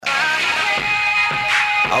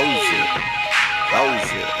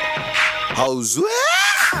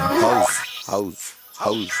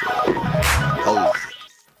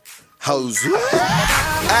Hoes.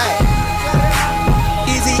 Hey.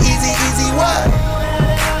 Easy, what?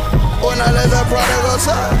 Una de the Prodical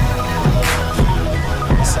son.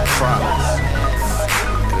 It's a promise.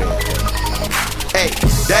 Hey,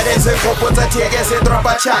 that isn't proper to take a drop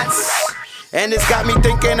a chance. And it's got me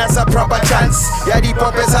thinking that's a proper chance. Yeah, the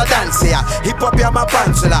pop is a dance, yeah. Hip hop, yeah, my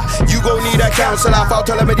counselor. You gon' need a counselor. Foul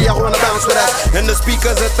telemedia, wanna bounce with us. And the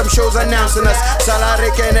speakers at them shows announcing us.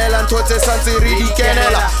 Salare Canela and Tote Santi Ridi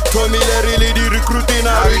Canela. Tommy really the recruiting,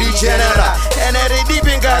 already general. And I deep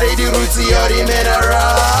in got the roots, the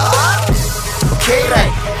mineral. Okay,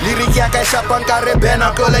 right. Lyric yaka shapan kare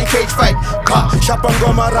benacle and cage fight. Ka shapan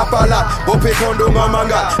goma rapala. Bope kondo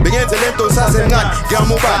mamanga. Begin to lento sasengan.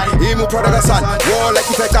 Gamuban. Imu Prodical son. War like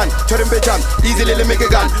if I can. Turim bejam. Easily make a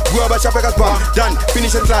gun. Guaba shapakas bomb. Done.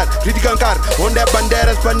 Finish and flat. Ritikan car. On the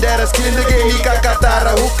banderas. Killing the game. Ika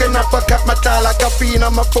katara. Hooking up a cat matala. Kafina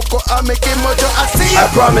mapoko. I make it mojo. I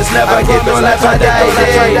promise never get no life I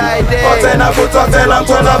die. Otena butotela.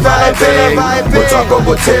 Tola vibe. Butoko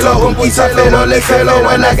butelo. Umpisa felo. Fellow,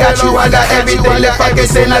 when I got you, I got everything. If I can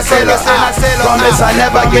say na celo, promise I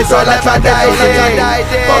never get all life I die.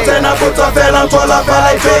 Otena puto fella, tola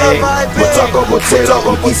vibe. Butoko butelo,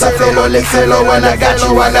 umpisa felo, when I got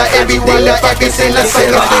you, I got everything. If I can say na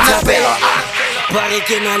celo. Pare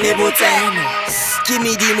che non le boteno. Chi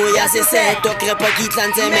mi dimoia se setto, crepa chi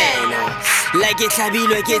tlante meno. Like it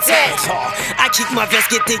labilo e che tetto. I kick my vest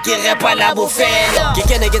che te che repa la bufeno.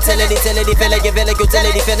 Che ne che tele di fele che vele che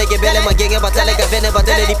tele di fene che belle ma che battele che vene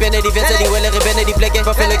battele di pene di vente di welle rebene di pleke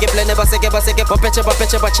fa fele che plene basse che popece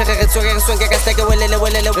bacere che caste che welle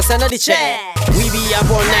le stanno di c'è. We be up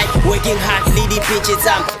all night working hard leading pitches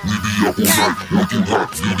up.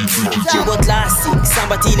 Jibo classic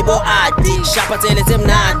samba tili bo adi shapatele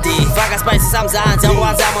temnati vaga spicy samzanzi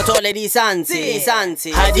awaza motole di santi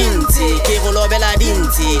hadinti kiro lobela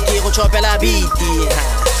dinti kiro chopela biti.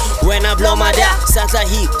 When I blow my da satla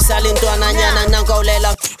hip salento ananyana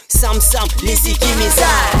nankaulela sam lisi kimisa.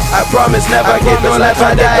 I promise never get no life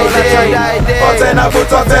I die. Otena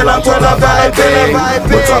puto fella tola vibe.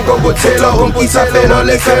 Butoko butelo umpisa felo.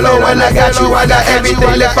 When I got you I got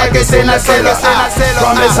everything. If I can say na celo.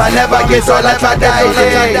 Promise I never get all life I die.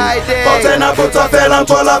 Otena puto fella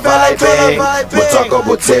tola vibe. Butoko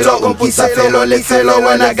butelo umpisa felo.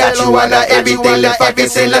 When I got you I got everything. If I can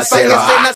say na celo.